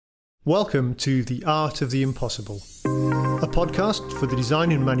Welcome to The Art of the Impossible, a podcast for the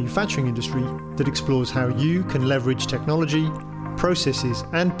design and manufacturing industry that explores how you can leverage technology, processes,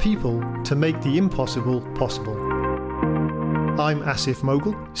 and people to make the impossible possible. I'm Asif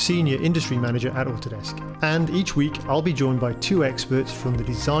Mogul, Senior Industry Manager at Autodesk, and each week I'll be joined by two experts from the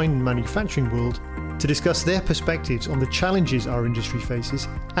design and manufacturing world to discuss their perspectives on the challenges our industry faces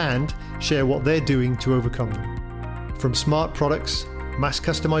and share what they're doing to overcome them. From smart products, mass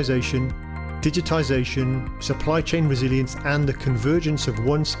customization, digitization, supply chain resilience, and the convergence of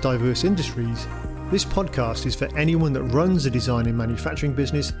once diverse industries, this podcast is for anyone that runs a design and manufacturing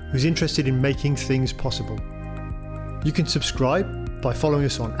business who's interested in making things possible. You can subscribe by following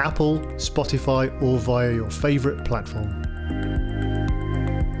us on Apple, Spotify, or via your favorite platform.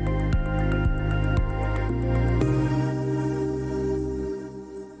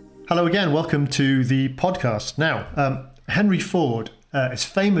 Hello again, welcome to the podcast. Now, Henry Ford is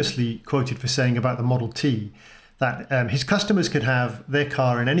famously quoted for saying about the Model T that his customers could have their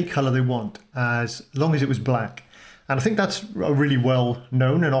car in any color they want as long as it was black. And I think that's a really well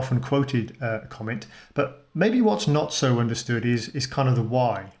known and often quoted comment. But maybe what's not so understood is kind of the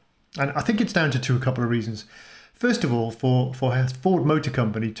why. And I think it's down to a couple of reasons. First of all, for Ford Motor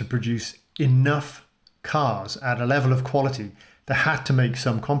Company to produce enough cars at a level of quality, they had to make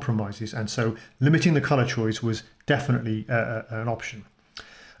some compromises, and so limiting the colour choice was definitely an option.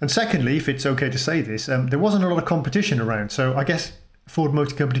 And secondly, if it's okay to say this, there wasn't a lot of competition around, so I guess Ford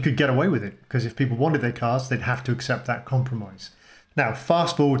Motor Company could get away with it, because if people wanted their cars, they'd have to accept that compromise. Now,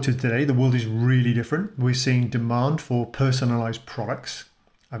 fast forward to today, the world is really different. We're seeing demand for personalised products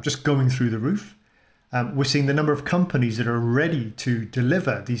just going through the roof. We're seeing the number of companies that are ready to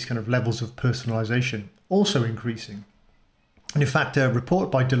deliver these kind of levels of personalisation also increasing. And in fact, a report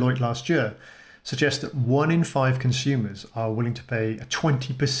by Deloitte last year suggests that 1 in 5 consumers are willing to pay a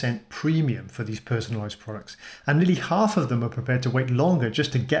 20% premium for these personalized products. And nearly half of them are prepared to wait longer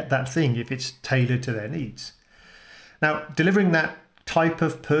just to get that thing if it's tailored to their needs. Now, delivering that type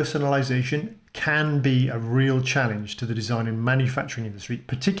of personalization can be a real challenge to the design and manufacturing industry,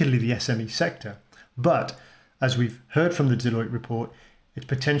 particularly the SME sector. But as we've heard from the Deloitte report, it's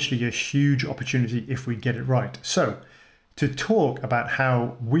potentially a huge opportunity if we get it right. So, to talk about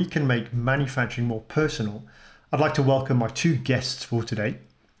how we can make manufacturing more personal, I'd like to welcome my two guests for today.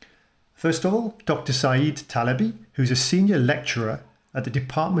 First of all, Dr. Saeed Talebi, who's a senior lecturer at the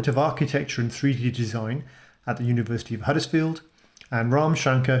Department of Architecture and 3D Design at the University of Huddersfield, and Ram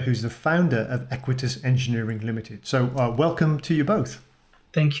Shankar, who's the founder of Equitas Engineering Limited. So welcome to you both.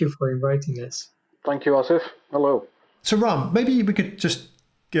 Thank you for inviting us. Thank you, Asif. Hello. So Ram, maybe we could just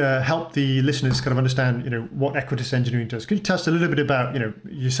help the listeners kind of understand, what Equitas Engineering does. Could you tell us a little bit about,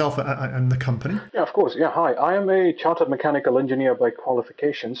 yourself and the company? Yeah, of course. Yeah, hi. I am a chartered mechanical engineer by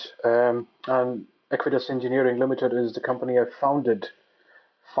qualifications, and Equitas Engineering Limited is the company I founded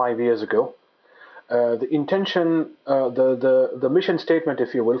 5 years ago. The intention, the mission statement,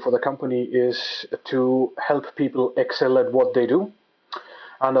 if you will, for the company is to help people excel at what they do,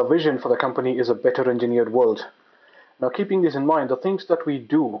 and our vision for the company is a better engineered world. Now, keeping this in mind, the things that we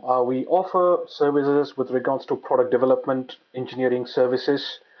do are we offer services with regards to product development, engineering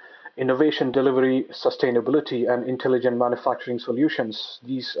services, innovation delivery, sustainability, and intelligent manufacturing solutions.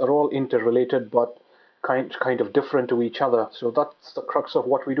 These are all interrelated but kind of different to each other. So that's the crux of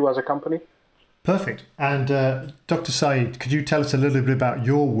what we do as a company. Perfect. And Dr. Saeed, could you tell us a little bit about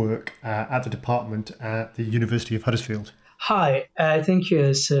your work at the department at the University of Huddersfield? Hi, thank you,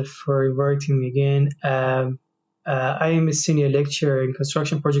 Asif, for inviting me again. I am a senior lecturer in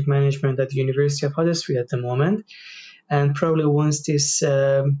construction project management at the University of Huddersfield at the moment. And probably once this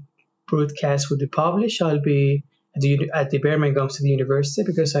broadcast will be published, I'll be at the Birmingham City University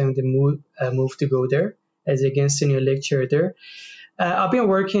because I'm the move to go there as a senior lecturer there. I've been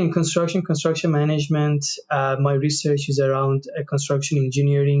working in construction management. My research is around construction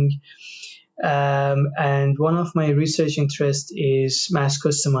engineering. And one of my research interests is mass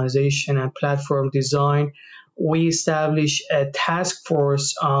customization and platform design. We established a task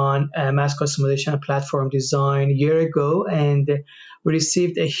force on mass customization and platform design a year ago, and we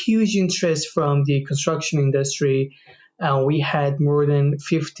received a huge interest from the construction industry. We had more than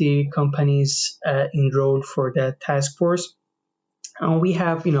 50 companies enrolled for that task force. And we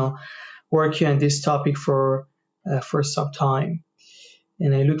have, working on this topic for some time.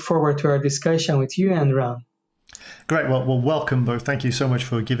 And I look forward to our discussion with you and Ram. Great. Well, welcome both. Thank you so much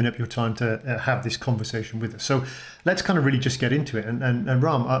for giving up your time to have this conversation with us. So let's kind of really just get into it. And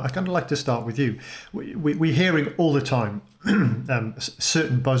Ram, I kind of like to start with you. We're hearing all the time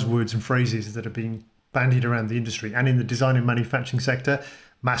certain buzzwords and phrases that are being bandied around the industry and in the design and manufacturing sector.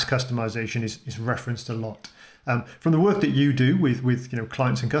 mass customization is referenced a lot. From the work that you do with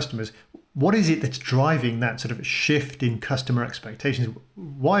clients and customers, what is it that's driving that sort of shift in customer expectations?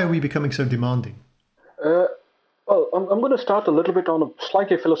 Why are we becoming so demanding? Well, I'm going to start a little bit on a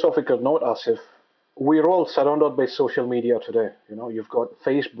slightly philosophical note, Asif. We're all surrounded by social media today. You've got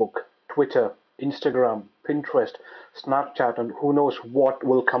Facebook, Twitter, Instagram, Pinterest, Snapchat, and who knows what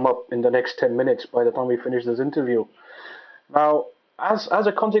will come up in the next 10 minutes by the time we finish this interview. Now, as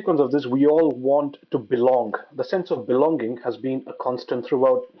a consequence of this, we all want to belong. The sense of belonging has been a constant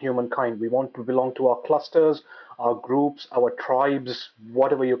throughout humankind. We want to belong to our clusters, our groups, our tribes,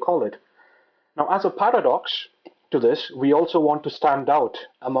 whatever you call it. Now, as a paradox to this, we also want to stand out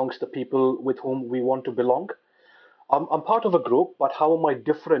amongst the people with whom we want to belong. I'm part of a group, but how am I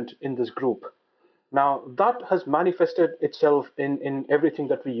different in this group? Now, that has manifested itself in everything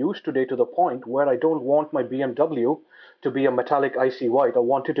that we use today, to the point where I don't want my BMW to be a metallic icy white. I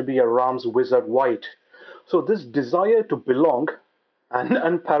want it to be a Rams Wizard white. So this desire to belong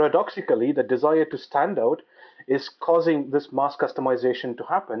and paradoxically, the desire to stand out is causing this mass customization to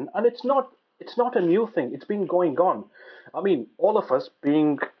happen. And it's not a new thing. It's been going on. I mean, all of us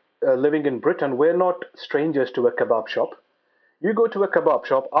living in Britain, we're not strangers to a kebab shop. You go to a kebab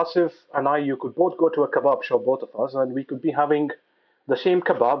shop, Asif and I, you could both go to a kebab shop, both of us, and we could be having the same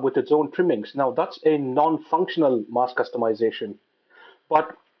kebab with its own trimmings. Now, that's a non-functional mass customization.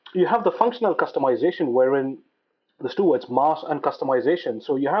 But you have the functional customization, wherein there's two words, mass and customization.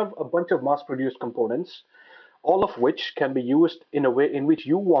 So you have a bunch of mass-produced components, all of which can be used in a way in which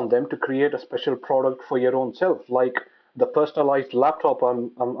you want them to create a special product for your own self, like the personalized laptop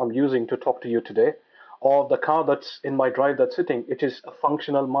I'm using to talk to you today, or the car that's in my drive that's sitting. It is a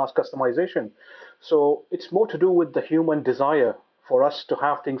functional mass customization. So it's more to do with the human desire for us to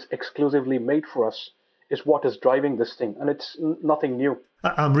have things exclusively made for us is what is driving this thing, and it's nothing new.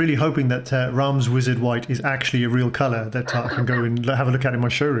 I'm really hoping that Rams Wizard White is actually a real colour that I can go and have a look at in my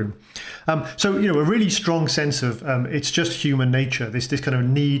showroom. So, a really strong sense of it's just human nature, this kind of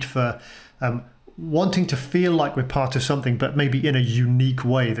need for wanting to feel like we're part of something, but maybe in a unique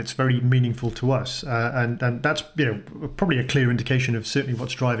way that's very meaningful to us. And that's probably a clear indication of certainly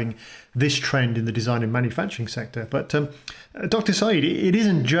what's driving this trend in the design and manufacturing sector. But Dr. Saeed, it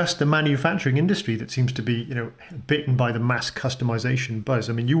isn't just the manufacturing industry that seems to be bitten by the mass customization buzz.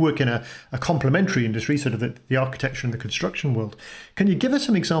 I mean, you work in a complementary industry, sort of the architecture and the construction world. Can you give us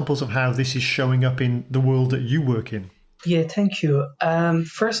some examples of how this is showing up in the world that you work in? Yeah, thank you.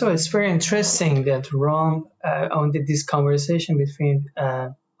 First of all, it's very interesting that Ram, on this conversation between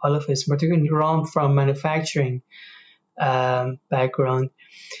all of us, particularly Ram from manufacturing background.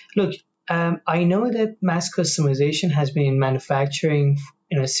 Look, I know that mass customization has been in manufacturing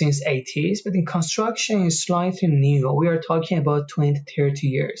since 80s, but in construction it's slightly new. We are talking about 20, 30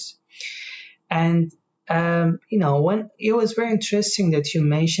 years. And when it was very interesting that you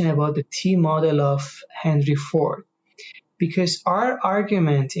mentioned about the T model of Henry Ford. Because our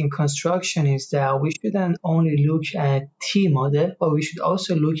argument in construction is that we shouldn't only look at T model, but we should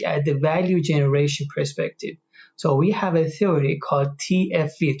also look at the value generation perspective. So we have a theory called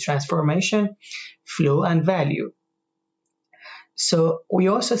TFV, transformation, flow, and value. So we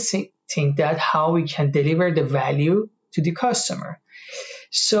also think that how we can deliver the value to the customer.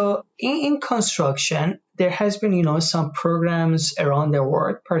 So in construction, there has been, some programs around the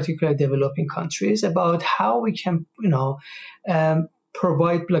world, particularly developing countries, about how we can,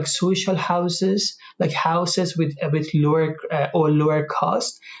 provide like social houses, like houses with a bit lower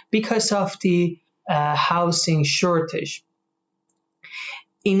cost because of the housing shortage.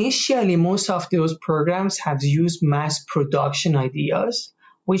 Initially, most of those programs have used mass production ideas,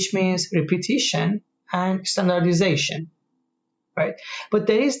 which means repetition and standardization. Right, but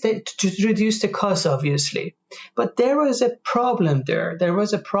there is to reduce the cost, obviously. But there was a problem there. There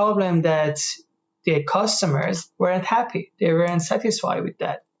was a problem that the customers weren't happy. They weren't satisfied with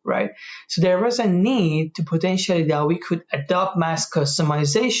that, right? So there was a need to potentially that we could adopt mass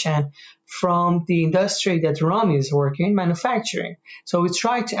customization from the industry that Ram is working in, manufacturing. So we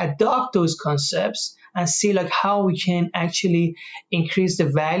try to adopt those concepts and see like how we can actually increase the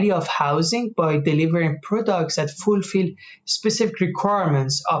value of housing by delivering products that fulfill specific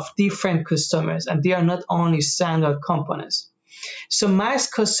requirements of different customers, and they are not only standard components. So mass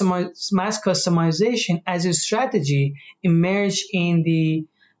customization as a strategy emerged in the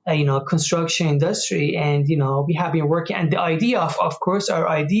construction industry, and we have been working, and the idea of course our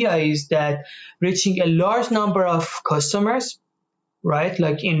idea is that reaching a large number of customers, right,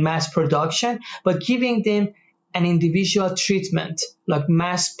 like in mass production, but giving them an individual treatment, like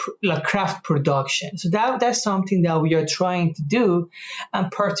like craft production. So that's something that we are trying to do,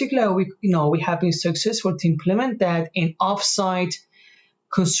 and particularly we have been successful to implement that in offsite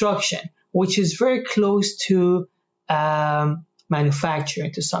construction, which is very close to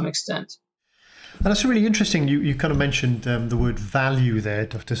manufacturing to some extent. And that's really interesting. You kind of mentioned the word value there,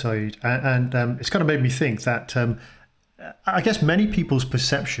 Dr. Saeed, and it's kind of made me think that I guess many people's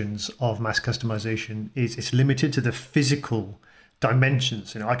perceptions of mass customization is it's limited to the physical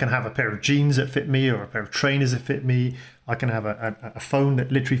dimensions. I can have a pair of jeans that fit me, or a pair of trainers that fit me. I can have a phone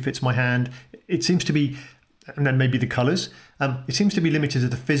that literally fits my hand. It seems to be, and then maybe the colors. It seems to be limited to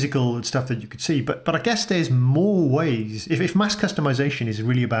the physical stuff that you could see. But I guess there's more ways. If mass customization is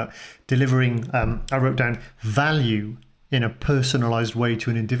really about delivering, I wrote down, value in a personalized way to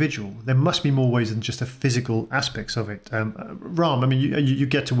an individual, there must be more ways than just the physical aspects of it. Ram, I mean, you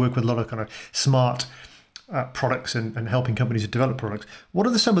get to work with a lot of kind of smart products and helping companies to develop products. What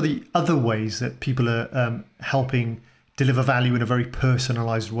are some of the other ways that people are helping deliver value in a very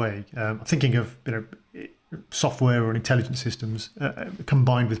personalized way? I'm thinking of software or intelligent systems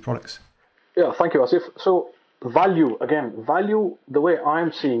combined with products. Yeah, thank you, Asif. So value, the way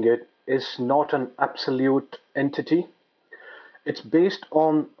I'm seeing it is not an absolute entity. It's based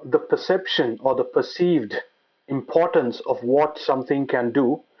on the perception or the perceived importance of what something can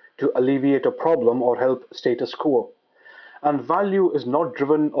do to alleviate a problem or help status quo. And value is not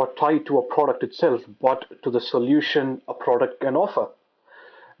driven or tied to a product itself, but to the solution a product can offer.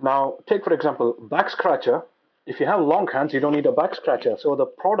 Now, take for example, back scratcher. If you have long hands, you don't need a back scratcher. So the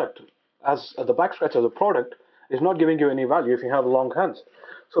product, as the back scratcher, the product is not giving you any value if you have long hands.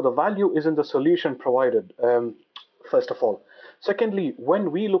 So the value is in the solution provided, first of all. Secondly,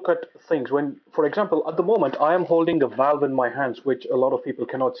 when we look at things, for example, at the moment, I am holding a valve in my hands, which a lot of people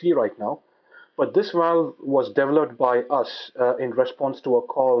cannot see right now. But this valve was developed by us in response to a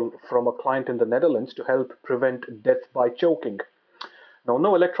call from a client in the Netherlands to help prevent death by choking. Now,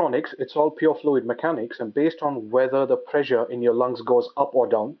 no electronics, it's all pure fluid mechanics, and based on whether the pressure in your lungs goes up or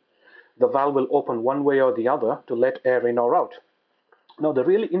down, the valve will open one way or the other to let air in or out. Now, the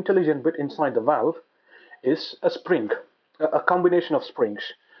really intelligent bit inside the valve is a spring, a combination of springs,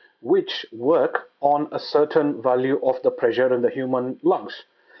 which work on a certain value of the pressure in the human lungs.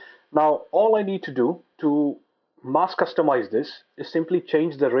 Now, all I need to do to mass customize this is simply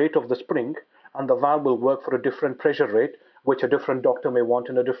change the rate of the spring, and the valve will work for a different pressure rate, which a different doctor may want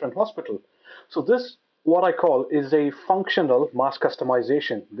in a different hospital. So this, what I call, is a functional mass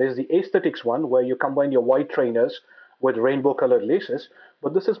customization. There's the aesthetics one, where you combine your white trainers with rainbow colored laces,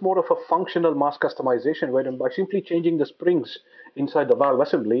 but this is more of a functional mass customization, wherein by simply changing the springs inside the valve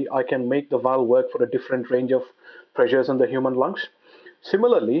assembly, I can make the valve work for a different range of pressures in the human lungs.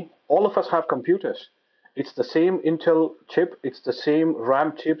 Similarly, all of us have computers. It's the same Intel chip, it's the same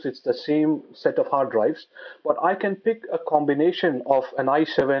RAM chips, it's the same set of hard drives, but I can pick a combination of an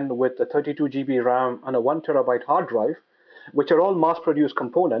i7 with a 32 GB RAM and a 1 terabyte hard drive, which are all mass-produced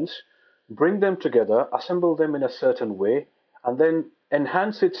components, bring them together, assemble them in a certain way, and then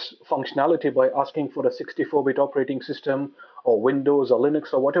enhance its functionality by asking for a 64-bit operating system or Windows or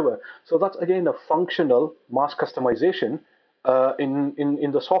Linux or whatever. So that's again a functional mass customization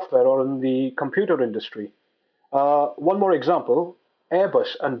in the software or in the computer industry. One more example,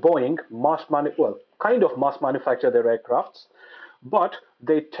 Airbus and Boeing kind of mass manufacture their aircrafts, but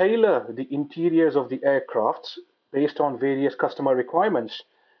they tailor the interiors of the aircrafts based on various customer requirements.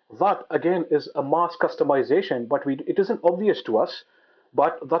 That again is a mass customization, but it isn't obvious to us,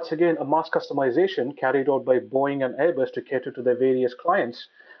 but that's again a mass customization carried out by Boeing and Airbus to cater to their various clients.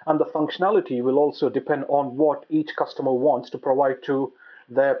 And the functionality will also depend on what each customer wants to provide to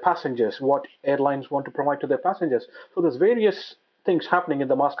their passengers, what airlines want to provide to their passengers. So there's various things happening in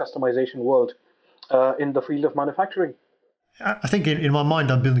the mass customization world in the field of manufacturing. I think in my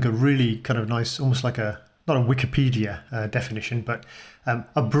mind, I'm building a really kind of nice, almost like not a Wikipedia definition, but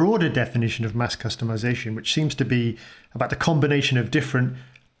a broader definition of mass customization, which seems to be about the combination of different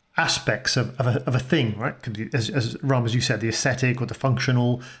aspects of a thing, right? Could be, as Ram, as you said, the aesthetic or the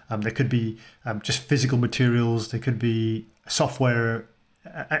functional. There could be just physical materials. There could be software.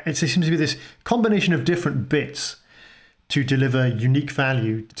 It seems to be this combination of different bits to deliver unique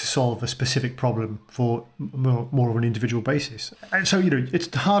value to solve a specific problem for more of an individual basis. And so,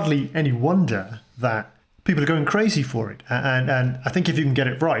 it's hardly any wonder that people are going crazy for it. And I think if you can get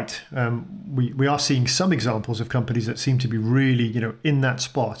it right, we are seeing some examples of companies that seem to be really, in that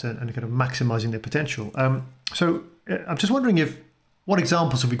spot and kind of maximizing their potential. So I'm just wondering what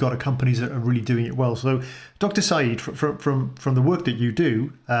examples have we got of companies that are really doing it well? So Dr. Saeed, from the work that you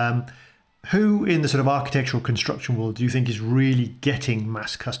do, who in the sort of architectural construction world do you think is really getting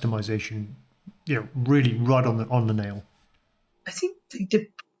mass customization, really right on the nail? I think the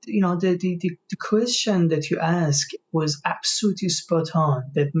question that you asked was absolutely spot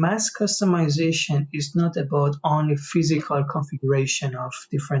on, that mass customization is not about only physical configuration of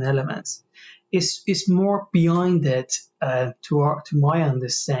different elements. It's more beyond that, to my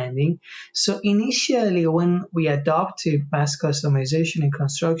understanding. So initially, when we adopted mass customization in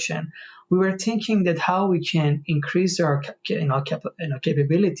construction, we were thinking that how we can increase our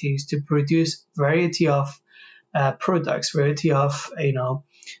capabilities to produce variety of products, variety of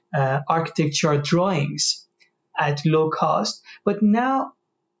architecture drawings at low cost. But now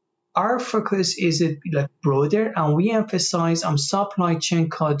our focus is broader, and we emphasize on supply chain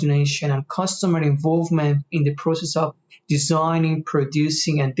coordination and customer involvement in the process of designing,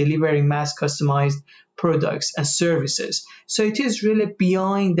 producing, and delivering mass customized products and services. So it is really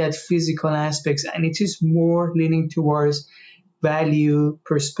beyond that physical aspects, and it is more leaning towards value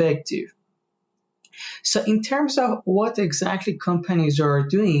perspective. So in terms of what exactly companies are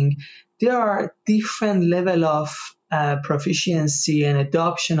doing, there are different level of proficiency and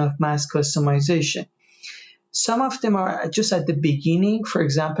adoption of mass customization. Some of them are just at the beginning, for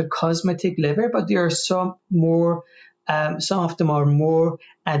example, cosmetic level, but there are some of them are more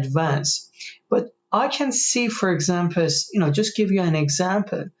advanced. But I can see, for example, just give you an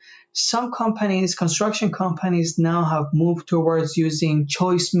example. Some companies, construction companies, now have moved towards using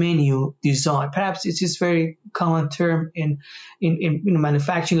choice menu design. Perhaps it is very common term in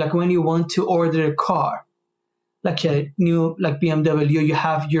manufacturing, like when you want to order a car, like a new, like BMW, you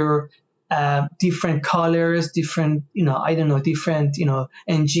have your different colors, different, different,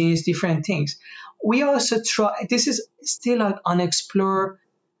 engines, different things. We also try, this is still an unexplored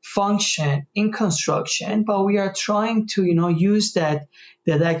function in construction, but we are trying to use that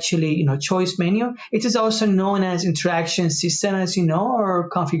actually choice menu. It is also known as interaction system, as or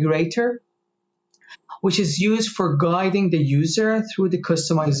configurator, which is used for guiding the user through the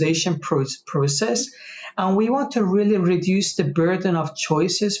customization process. And we want to really reduce the burden of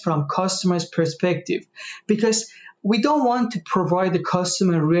choices from customers' perspective, because we don't want to provide the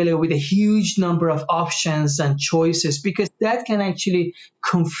customer really with a huge number of options and choices, because that can actually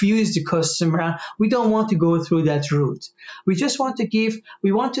confuse the customer. We don't want to go through that route. We just want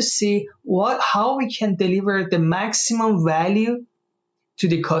to see how we can deliver the maximum value to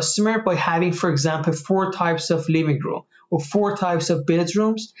the customer by having, for example, 4 types of living room or 4 types of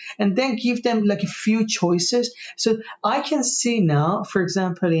bedrooms, and then give them like a few choices. So I can see now, for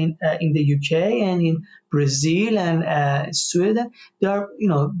example, in the UK and in Brazil and Sweden, there are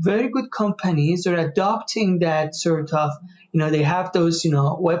very good companies that are adopting that sort of they have those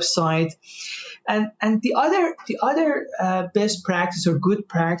website, and the other best practice or good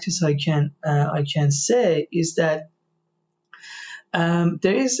practice I can say is that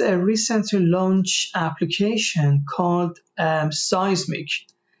there is a recently launched application called Seismic,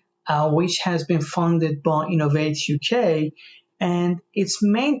 which has been funded by Innovate UK, and its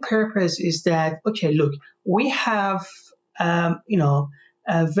main purpose is that, okay, look, we have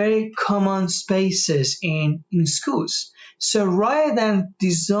very common spaces in schools. So rather than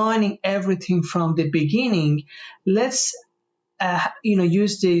designing everything from the beginning, let's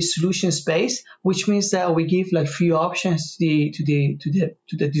use the solution space, which means that we give like few options to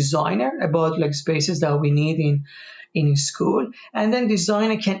the designer about like spaces that we need in school, and then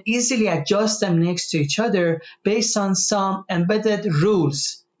designer can easily adjust them next to each other based on some embedded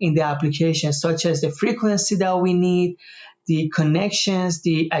rules in the application, such as the frequency that we need, the connections,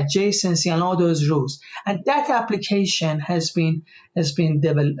 the adjacency, and all those rules. And that application has been being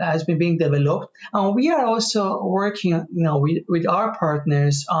developed, and we are also working, with our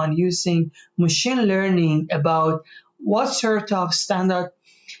partners on using machine learning about what sort of standard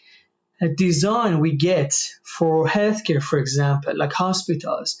design we get for healthcare, for example, like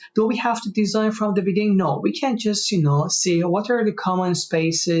hospitals. Do we have to design from the beginning? No, we can just see what are the common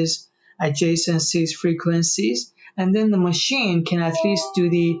spaces, adjacencies, frequencies, and then the machine can at least do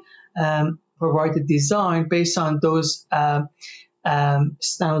the provide the design based on those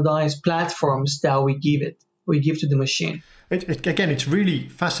standardized platforms that we give to the machine. Again, it's really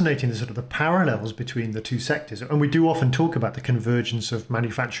fascinating, the sort of the parallels between the two sectors, and we do often talk about the convergence of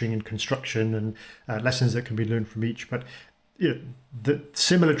manufacturing and construction and lessons that can be learned from each. But the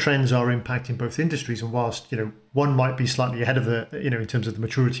similar trends are impacting both industries, and whilst one might be slightly ahead of the in terms of the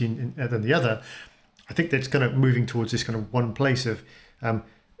maturity than the other, I think that's kind of moving towards this kind of one place of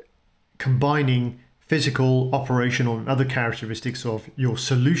combining physical, operational, and other characteristics of your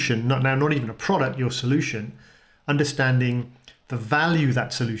solution. Not even a product, your solution. Understanding the value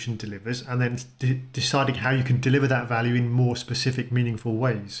that solution delivers, and then deciding how you can deliver that value in more specific, meaningful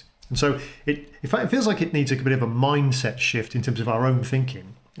ways. And so it feels like it needs a bit of a mindset shift in terms of our own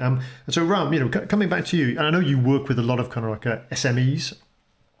thinking. And so Ram, coming back to you, and I know you work with a lot of kind of like SMEs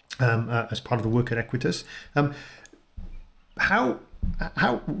as part of the work at Equitas. How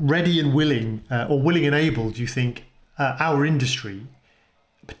ready and willing, or willing and able, do you think our industry,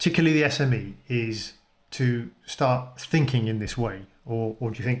 particularly the SME, is to start thinking in this way, or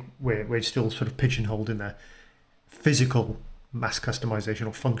do you think we're still sort of pigeonholed in the physical mass customization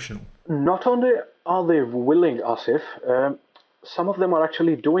or functional? Not only are they willing, Asif, some of them are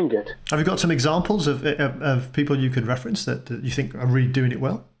actually doing it. Have you got some examples of people you could reference that you think are really doing it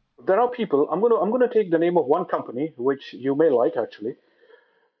well? There are people. I'm going to take the name of one company, which you may like actually.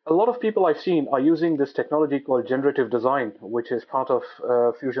 A lot of people I've seen are using this technology called generative design, which is part of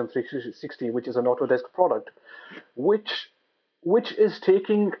Fusion 360, which is an Autodesk product, which is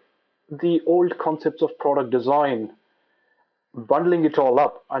taking the old concepts of product design, bundling it all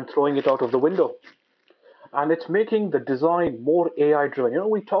up and throwing it out of the window. And it's making the design more AI driven.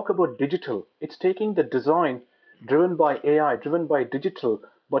 We talk about digital. It's taking the design driven by AI, driven by digital,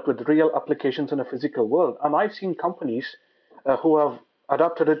 but with real applications in a physical world. And I've seen companies who have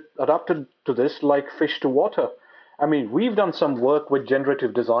adapted to this like fish to water. I mean, we've done some work with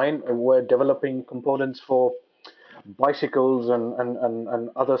generative design, and we're developing components for bicycles and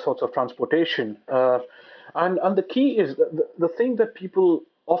other sorts of transportation. And the key is the thing that people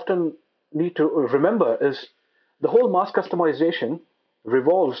often need to remember is the whole mass customization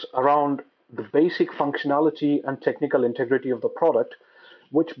revolves around the basic functionality and technical integrity of the product,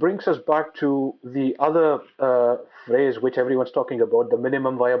 which brings us back to the other phrase which everyone's talking about, the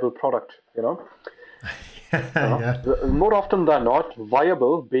minimum viable product. Yeah. More often than not,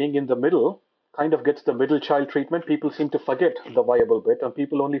 viable being in the middle kind of gets the middle child treatment. People seem to forget the viable bit, and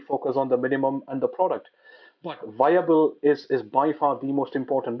people only focus on the minimum and the product. But viable is by far the most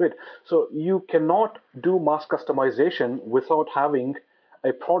important bit. So you cannot do mass customization without having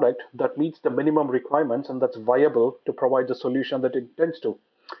a product that meets the minimum requirements and that's viable to provide the solution that it intends to.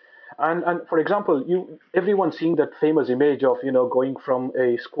 And for example, everyone's seen that famous image of going from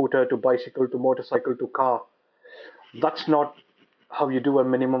a scooter to bicycle to motorcycle to car. That's not how you do a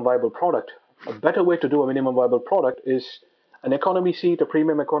minimum viable product. A better way to do a minimum viable product is an economy seat, a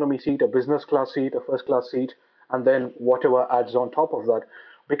premium economy seat, a business class seat, a first class seat, and then whatever adds on top of that.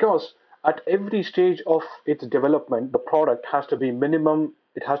 Because at every stage of its development, the product has to be minimum,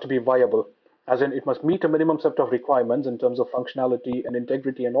 it has to be viable. As in, it must meet a minimum set of requirements in terms of functionality and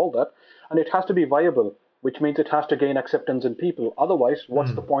integrity and all that. And it has to be viable, which means it has to gain acceptance in people. Otherwise,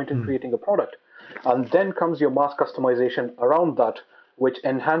 what's the point in creating a product? And then comes your mass customization around that, which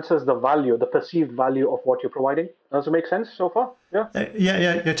enhances the value, the perceived value of what you're providing. Does it make sense so far? Yeah.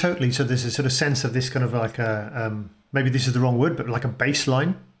 Yeah, totally. So there's a sort of sense of this kind of like maybe this is the wrong word, but like a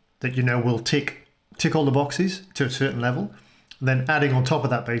baseline that will tick all the boxes to a certain level, and then adding on top of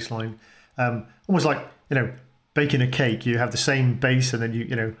that baseline, almost like baking a cake. You have the same base, and then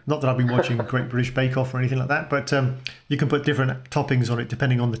you not that I've been watching Great British Bake Off or anything like that, but you can put different toppings on it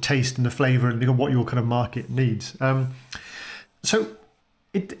depending on the taste and the flavour and what your kind of market needs. So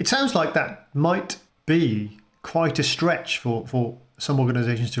it sounds like that might be quite a stretch for some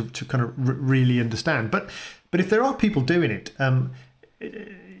organisations to kind of really understand. But if there are people doing it,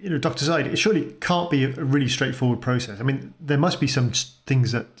 Dr. Zaid, it surely can't be a really straightforward process. I mean, there must be some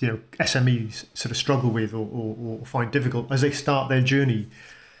things that SMEs sort of struggle with or find difficult as they start their journey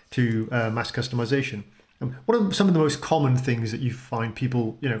to mass customization. What are some of the most common things that you find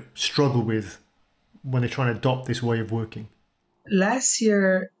people struggle with when they're trying to adopt this way of working? Last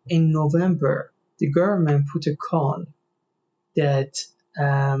year in November, the government put a call that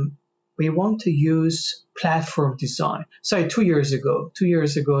we want to use platform design. Sorry, 2 years ago,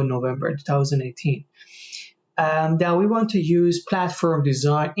 in November 2018, that we want to use platform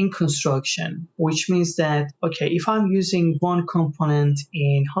design in construction, which means that, okay, if I'm using one component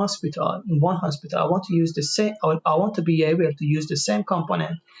in one hospital, I want to use the same, I want to be able to use the same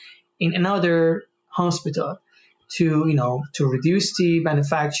component in another hospital to reduce the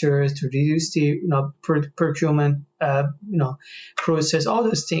manufacturers, to reduce the procurement process, all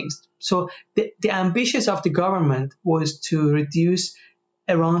those things. So the ambitions of the government was to reduce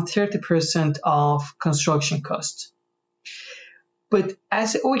around 30% of construction costs. But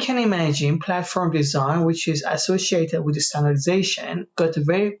as we can imagine, platform design, which is associated with the standardization, got a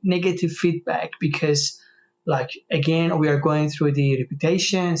very negative feedback because, again, we are going through the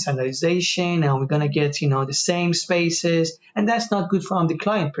reputation, standardization, and we're going to get, the same spaces. And that's not good from the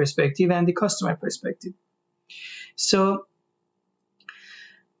client perspective and the customer perspective. So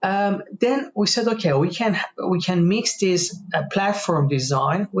Then we said, okay, we can mix this platform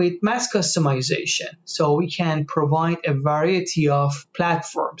design with mass customization, so we can provide a variety of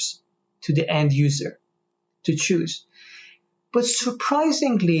platforms to the end user to choose. But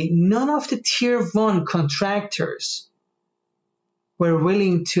surprisingly, none of the tier one contractors were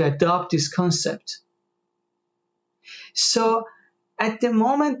willing to adopt this concept. So at the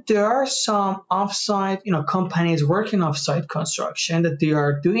moment, there are some offsite, companies working offsite construction that they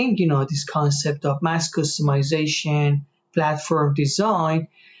are doing, this concept of mass customization, platform design,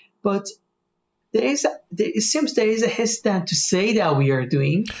 but it seems there is a hesitant to say that we are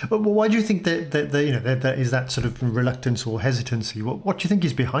doing. But why do you think that there is that sort of reluctance or hesitancy? What do you think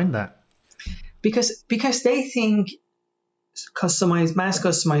is behind that? Because they think mass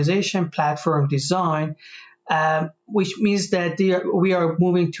customization, platform design, which means that we are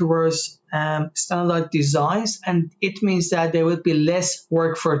moving towards standard designs, and it means that there will be less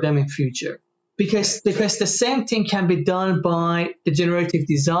work for them in future. Because the same thing can be done by the generative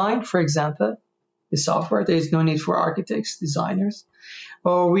design, for example, the software. There is no need for architects, designers.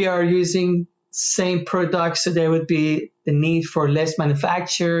 Or we are using same products, so there would be the need for less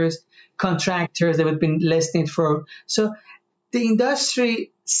manufacturers, contractors, there would be less need for... So the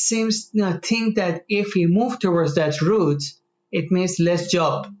industry seems to think that if we move towards that route, it means less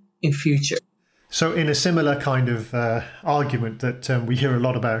job in future. So in a similar kind of argument that we hear a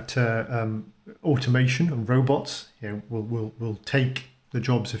lot about automation and robots, will take the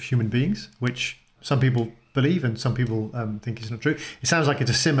jobs of human beings, which some people believe and some people think is not true. It sounds like it's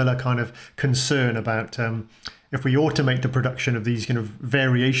a similar kind of concern about if we automate the production of these kind of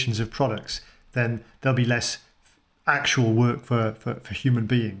variations of products, then there'll be less actual work for human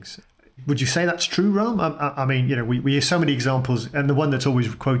beings. Would you say that's true, Ram? I mean, we hear so many examples, and the one that's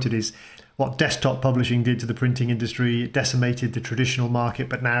always quoted is what desktop publishing did to the printing industry. It decimated the traditional market,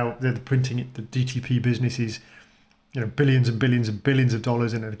 but now the DTP business is, billions and billions and billions of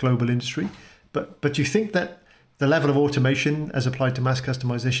dollars in a global industry. But do you think that the level of automation as applied to mass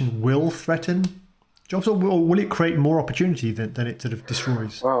customization will threaten jobs, or will it create more opportunity than it sort of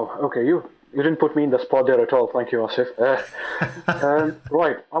destroys? Wow. Okay, you didn't put me in the spot there at all. Thank you, Asif.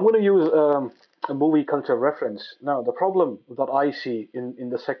 Right. I'm going to use a movie culture reference. Now, the problem that I see in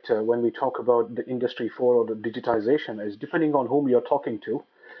the sector when we talk about the Industry 4 or the digitization is, depending on whom you're talking to,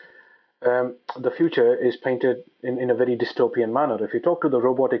 the future is painted in a very dystopian manner. If you talk to the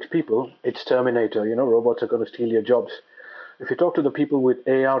robotics people, it's Terminator. Robots are going to steal your jobs. If you talk to the people with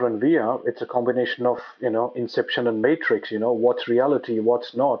AR and VR, it's a combination of Inception and Matrix. What's reality,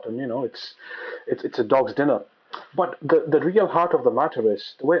 what's not, and it's a dog's dinner. But the real heart of the matter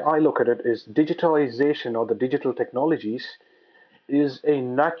is, the way I look at it is, digitalization or the digital technologies is a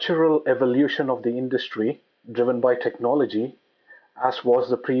natural evolution of the industry driven by technology, as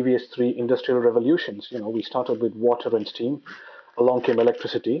was the previous three industrial revolutions. We started with water and steam. Along came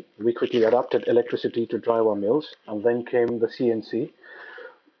electricity. We quickly adapted electricity to drive our mills, and then came the CNC.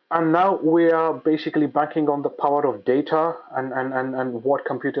 And now we are basically banking on the power of data and what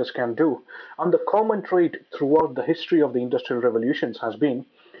computers can do. And the common trait throughout the history of the industrial revolutions has been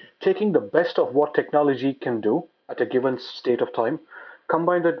taking the best of what technology can do at a given state of time,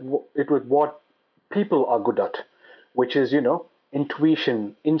 combined it with what people are good at, which is,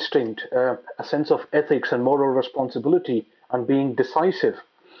 intuition, instinct, a sense of ethics and moral responsibility, and being decisive.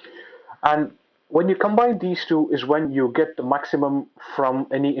 And when you combine these two is when you get the maximum from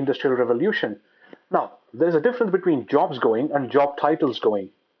any industrial revolution. Now, there's a difference between jobs going and job titles going.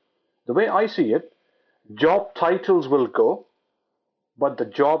 The way I see it, job titles will go, but the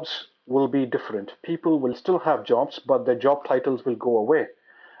jobs will be different. People will still have jobs, but their job titles will go away.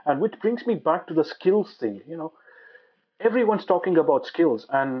 And which brings me back to the skills thing. Everyone's talking about skills,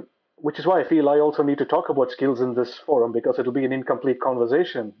 and which is why I feel I also need to talk about skills in this forum, because it'll be an incomplete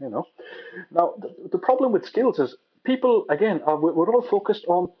conversation. Now, the problem with skills is people, again, we're all focused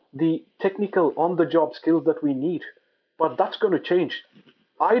on the technical, on-the-job skills that we need, but that's going to change.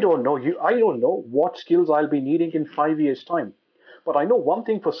 I don't know what skills I'll be needing in 5 years' time, but I know one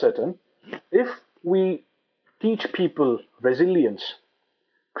thing for certain: if we teach people resilience,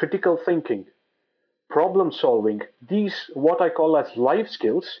 critical thinking, problem solving, these what I call as life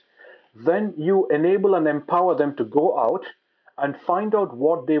skills, then you enable and empower them to go out and find out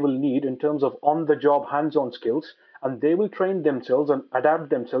what they will need in terms of on-the-job, hands-on skills, and they will train themselves and adapt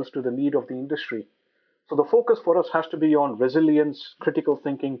themselves to the need of the industry. So the focus for us has to be on resilience, critical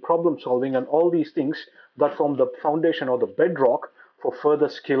thinking, problem solving, and all these things that form the foundation or the bedrock for further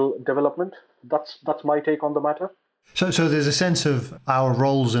skill development. That's my take on the matter. So there's a sense of our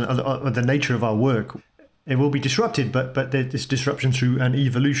roles and the nature of our work. it will be disrupted, but there's disruption through an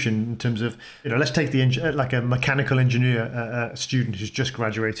evolution in terms of, let's take like a mechanical engineer student who's just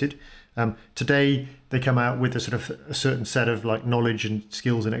graduated. Today they come out with a certain set of like knowledge and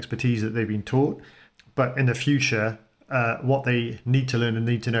skills and expertise that they've been taught, but in the future, what they need to learn and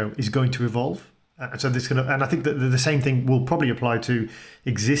need to know is going to evolve. So and I think that the same thing will probably apply to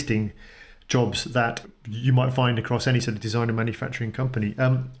existing jobs that you might find across any sort of design and manufacturing company.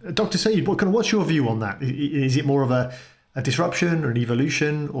 Dr. Saeed, what's your view on that? Is it more of a disruption or an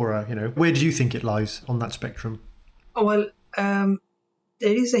evolution, or where do you think it lies on that spectrum? Well, there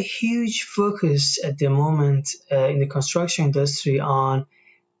is a huge focus at the moment in the construction industry on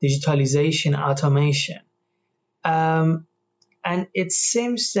digitalization, automation. And it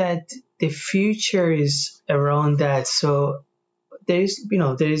seems that the future is around that. So there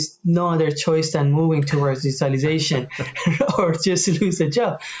is no other choice than moving towards digitalization or just lose a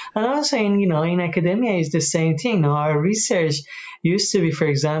job. And also in academia is the same thing. Our research used to be, for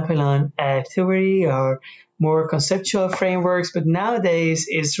example, on theory or more conceptual frameworks, but nowadays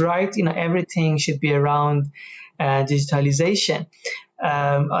is everything should be around digitalization.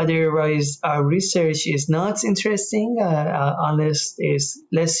 Otherwise, our research is not interesting unless it's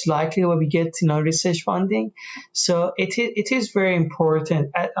less likely when we get research funding. So it is very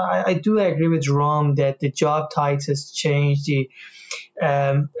important. I do agree with Ram that the job titles change.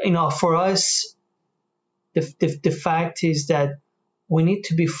 For us, the fact is that we need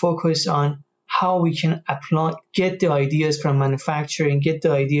to be focused on how we can get the ideas from manufacturing, get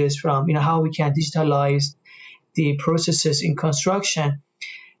the ideas from how we can digitalize the processes in construction.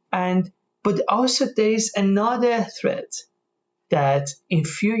 But also there is another threat that in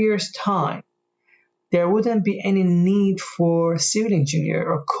few years' time, there wouldn't be any need for civil engineer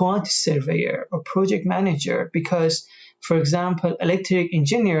or quantity surveyor or project manager because, for example, electric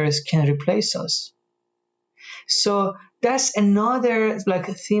engineers can replace us. So that's another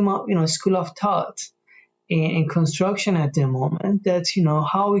theme of school of thought in construction at the moment, that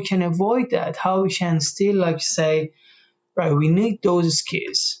how we can avoid that, how we can still say, right, we need those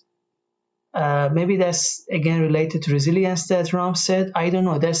skills. Maybe that's again related to resilience that Ram said. I don't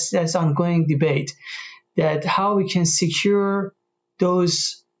know. That's ongoing debate, that how we can secure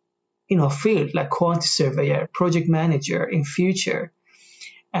those field like quantity surveyor, project manager in future,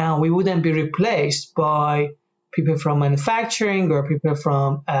 and we wouldn't be replaced by people from manufacturing or people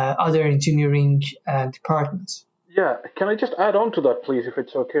from other engineering departments. Yeah, can I just add on to that, please, if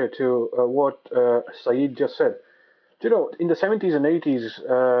it's okay, to what Saeed just said? In the 70s and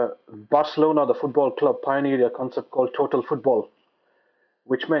 80s, Barcelona, the football club, pioneered a concept called total football,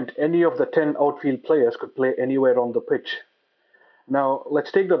 which meant any of the 10 outfield players could play anywhere on the pitch. Now,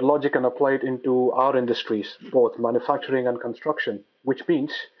 let's take that logic and apply it into our industries, both manufacturing and construction, which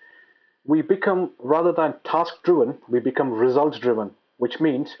means we become, rather than task-driven, we become results-driven, which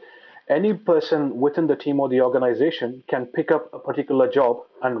means any person within the team or the organization can pick up a particular job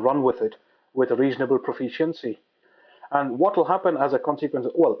and run with it with a reasonable proficiency. And what will happen as a consequence?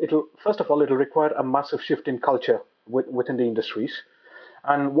 Well, it'll require a massive shift in culture within the industries.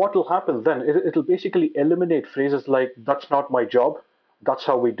 And what will happen then, it'll basically eliminate phrases like, that's not my job, that's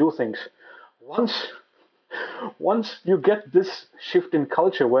how we do things. Once you get this shift in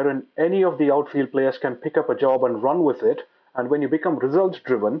culture wherein any of the outfield players can pick up a job and run with it, and when you become results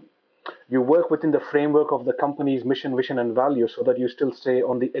driven, you work within the framework of the company's mission, vision, and values so that you still stay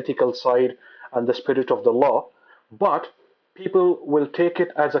on the ethical side and the spirit of the law. But people will take it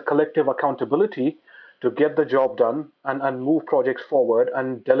as a collective accountability to get the job done and move projects forward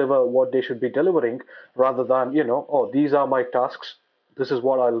and deliver what they should be delivering, rather than, these are my tasks, this is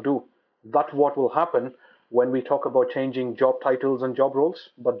what I'll do. That's what will happen when we talk about changing job titles and job roles,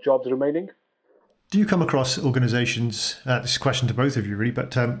 but jobs remaining. Do you come across organizations, this is a question to both of you really,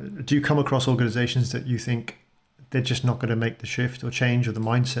 but do you come across organizations that you think they're just not going to make the shift or change, or the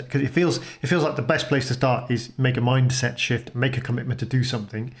mindset? Because it feels like the best place to start is make a mindset shift, make a commitment to do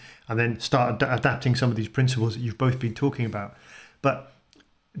something, and then start adapting some of these principles that you've both been talking about. But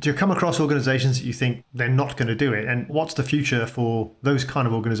do you come across organizations that you think they're not going to do it? And what's the future for those kind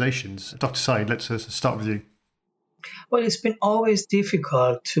of organizations? Dr. Saeed, let's start with you. Well, it's been always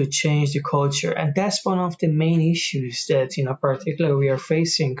difficult to change the culture, and that's one of the main issues that, particularly we are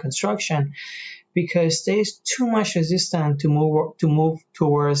facing in construction, because there's too much resistance to move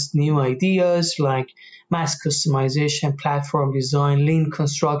towards new ideas like mass customization, platform design, lean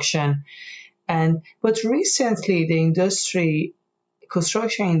construction. But recently the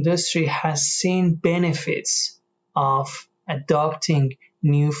construction industry has seen benefits of adopting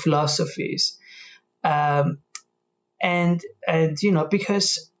new philosophies.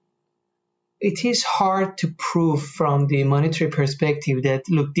 Because it is hard to prove from the monetary perspective that,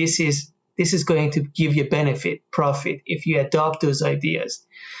 look, this is going to give you profit if you adopt those ideas.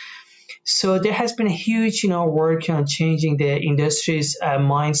 So there has been a huge, work on changing the industry's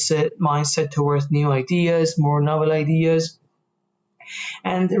mindset towards new ideas, more novel ideas.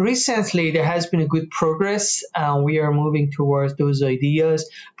 And recently, there has been a good progress. We are moving towards those ideas.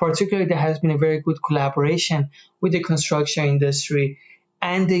 Particularly, there has been a very good collaboration with the construction industry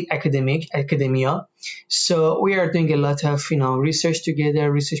and the academia. So we are doing a lot of, research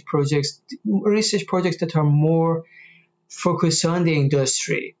together, research projects that are more focused on the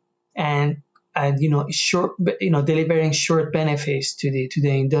industry and short, delivering short benefits to the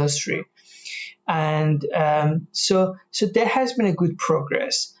industry. And so there has been a good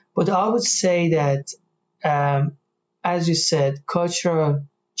progress, but I would say that, as you said, cultural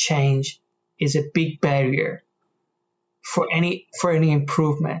change is a big barrier for any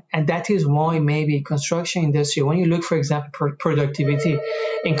improvement, and that is why maybe construction industry, when you look, for example, productivity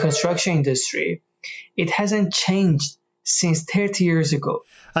in construction industry, it hasn't changed since 30 years ago.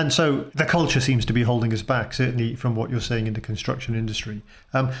 And so the culture seems to be holding us back, certainly from what you're saying in the construction industry.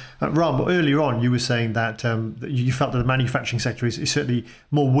 Ram, earlier on, you were saying that you felt that the manufacturing sector is certainly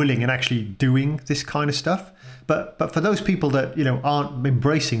more willing and actually doing this kind of stuff. But for those people that aren't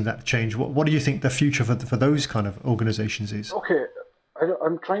embracing that change, what do you think the future for those kind of organizations is? Okay,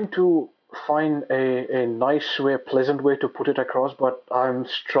 I'm trying to find a nice way, a pleasant way to put it across, but I'm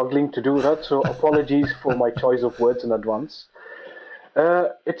struggling to do that. So apologies for my choice of words in advance.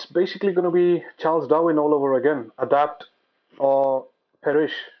 It's basically going to be Charles Darwin all over again. Adapt or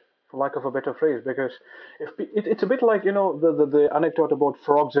perish, for lack of a better phrase, because it's a bit like, the anecdote about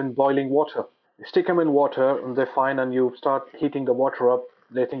frogs in boiling water. You stick them in water and they're fine, and you start heating the water up.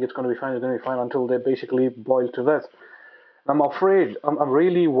 They think it's going to be fine, until they basically boil to death. I'm afraid, I'm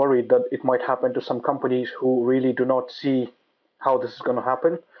really worried that it might happen to some companies who really do not see how this is going to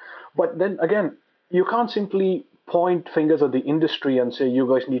happen. But then again, you can't simply point fingers at the industry and say, you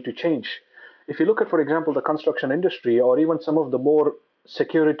guys need to change. If you look at, for example, the construction industry, or even some of the more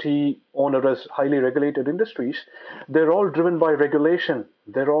security onerous, highly regulated industries, they're all driven by regulation.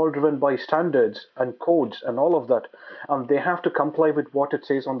 They're all driven by standards and codes and all of that. And they have to comply with what it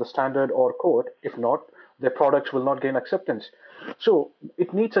says on the standard or code. If not, their products will not gain acceptance. So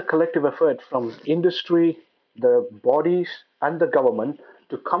it needs a collective effort from industry, the bodies, and the government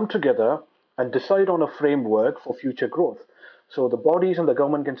to come together and decide on a framework for future growth. So the bodies and the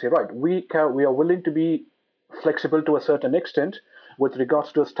government can say, right, we are willing to be flexible to a certain extent with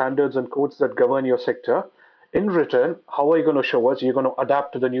regards to the standards and codes that govern your sector. In return, how are you going to show us you're going to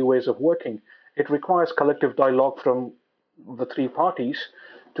adapt to the new ways of working? It requires collective dialogue from the three parties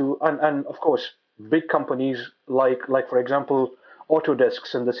and of course, big companies like for example,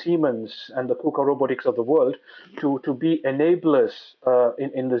 Autodesks and the Siemens and the KUKA Robotics of the world to be enablers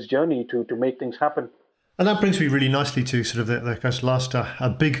in this journey to make things happen. And that brings me really nicely to sort of the last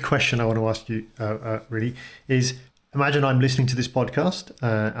a big question I want to ask you really is, imagine I'm listening to this podcast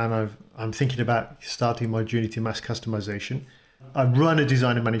and I'm thinking about starting my journey to mass customization. I run a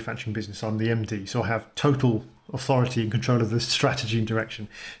design and manufacturing business. I'm the MD, so I have total authority and control of the strategy and direction.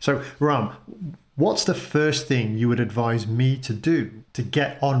 So Ram, what's the first thing you would advise me to do to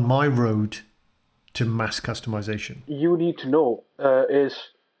get on my road to mass customization? You need to know is,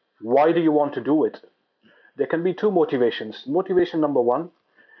 why do you want to do it? There can be two motivations. Motivation number one,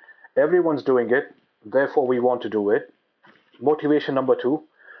 everyone's doing it, therefore we want to do it. Motivation number two,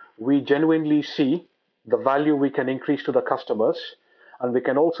 we genuinely see the value we can increase to the customers, and we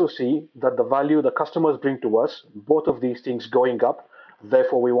can also see that the value the customers bring to us, both of these things going up,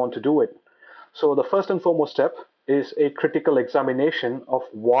 therefore we want to do it. So the first and foremost step is a critical examination of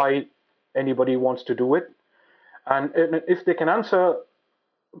why anybody wants to do it. And if they can answer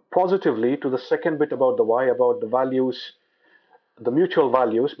positively to the second bit about the why, about the values, the mutual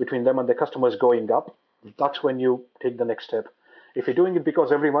values between them and the customers going up, that's when you take the next step. If you're doing it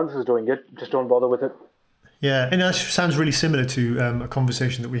because everyone else is doing it, just don't bother with it. Yeah, and that sounds really similar to a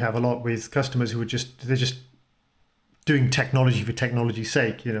conversation that we have a lot with customers who are they're just doing technology for technology's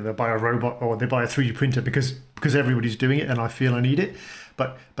sake. They buy a robot or they buy a 3D printer because everybody's doing it and I feel I need it,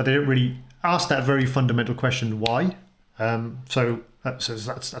 but they don't really ask that very fundamental question, why? So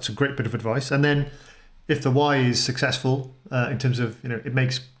that's a great bit of advice. And then if the why is successful in terms of it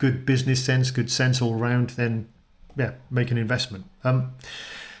makes good business sense, good sense all around, then yeah, make an investment.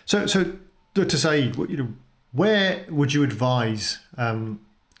 So Dr. Saeed, where would you advise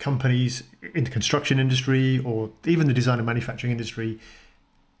companies in the construction industry or even the design and manufacturing industry,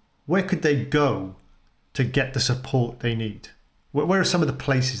 where could they go to get the support they need? Where are some of the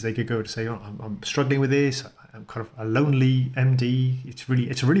places they could go to say, oh, I'm struggling with this, I'm kind of a lonely MD,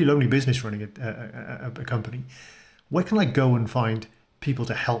 it's a really lonely business running a company. Where can I go and find people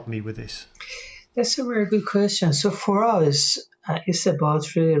to help me with this? That's a very good question. So for us, it's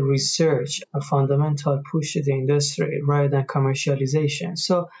about really research, a fundamental push to the industry rather than commercialization.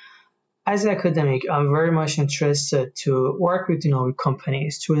 So as an academic, I'm very much interested to work with with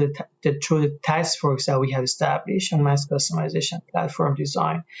companies through the task force that we have established on mass customization platform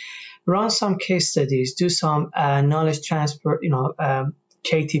design. Run some case studies, do some knowledge transfer,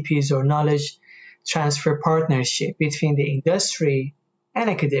 KTPs or knowledge transfer partnership between the industry and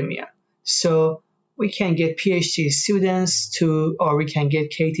academia. So we can get PhD students or we can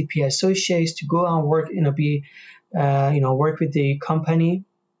get KTP associates to go and work, work with the company,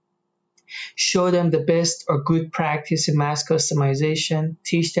 show them the best or good practice in mass customization,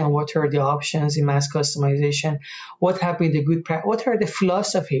 teach them what are the options in mass customization, what have been the good practice, what are the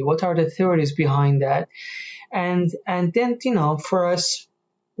philosophy, what are the theories behind that, and then for us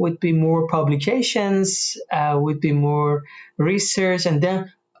would be more publications, would be more research, and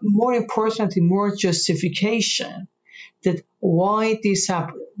then more importantly, more justification that why this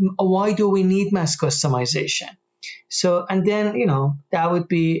happen, why do we need mass customization? So, and then, that would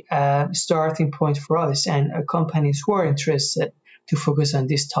be a starting point for us and companies who are interested to focus on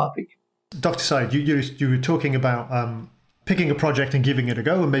this topic. Dr. Saeed, you were talking about picking a project and giving it a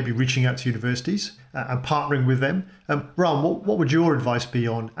go and maybe reaching out to universities and partnering with them. Ram, what would your advice be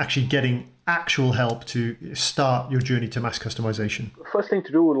on actually getting actual help to start your journey to mass customization? First thing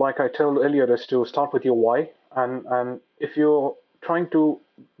to do, like I told earlier, is to start with your why. And if you're trying to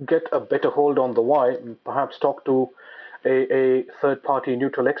get a better hold on the why, perhaps talk to a third-party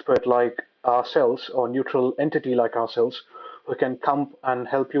neutral expert like ourselves or neutral entity like ourselves who can come and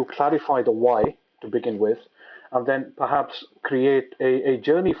help you clarify the why to begin with, and then perhaps create a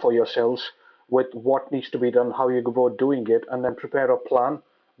journey for yourselves with what needs to be done, how you go about doing it, and then prepare a plan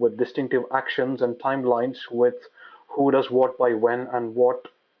with distinctive actions and timelines with who does what by when and what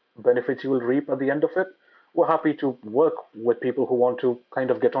benefits you will reap at the end of it. We're happy to work with people who want to kind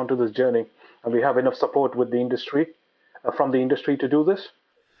of get onto this journey, and we have enough support with the industry, from the industry to do this.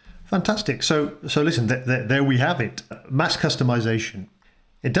 Fantastic. So listen, there we have it. Mass customization.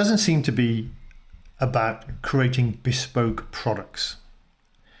 It doesn't seem to be about creating bespoke products.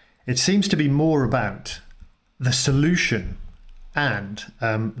 It seems to be more about the solution and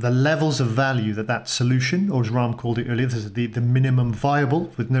the levels of value that solution, or as Ram called it earlier, this is the minimum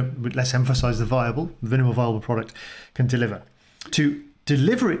viable, let's emphasize the minimum viable product can deliver. To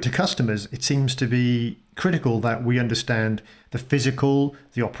deliver it to customers, it seems to be critical that we understand the physical,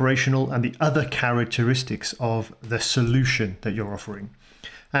 the operational, and the other characteristics of the solution that you're offering,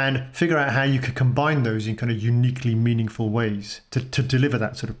 and figure out how you could combine those in kind of uniquely meaningful ways to deliver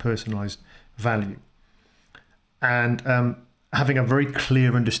that sort of personalized value. And having a very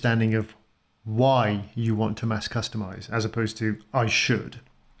clear understanding of why you want to mass customize as opposed to I should.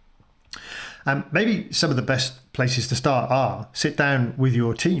 Maybe some of the best places to start are sit down with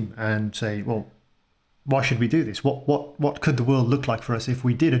your team and say, well, why should we do this? What could the world look like for us if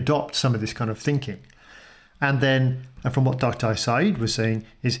we did adopt some of this kind of thinking? And then from what Dr. Saeed was saying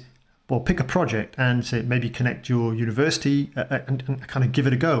is, well, pick a project and say, maybe connect your university and kind of give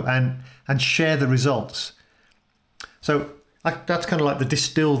it a go and share the results. So that's kind of like the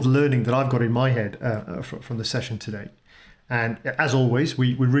distilled learning that I've got in my head from the session today. And as always,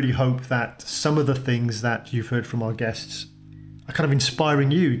 we really hope that some of the things that you've heard from our guests are kind of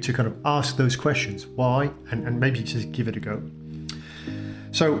inspiring you to kind of ask those questions, why, and maybe just give it a go.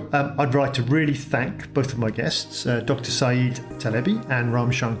 So I'd like to really thank both of my guests, Dr. Saeed Talebi and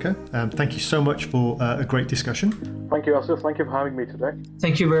Ram Shankar. Thank you so much for a great discussion. Thank you, Asif. Thank you for having me today.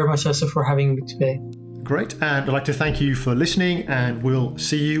 Thank you very much, Asif, for having me today. Great. And I'd like to thank you for listening, and we'll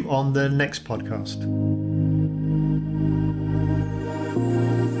see you on the next podcast.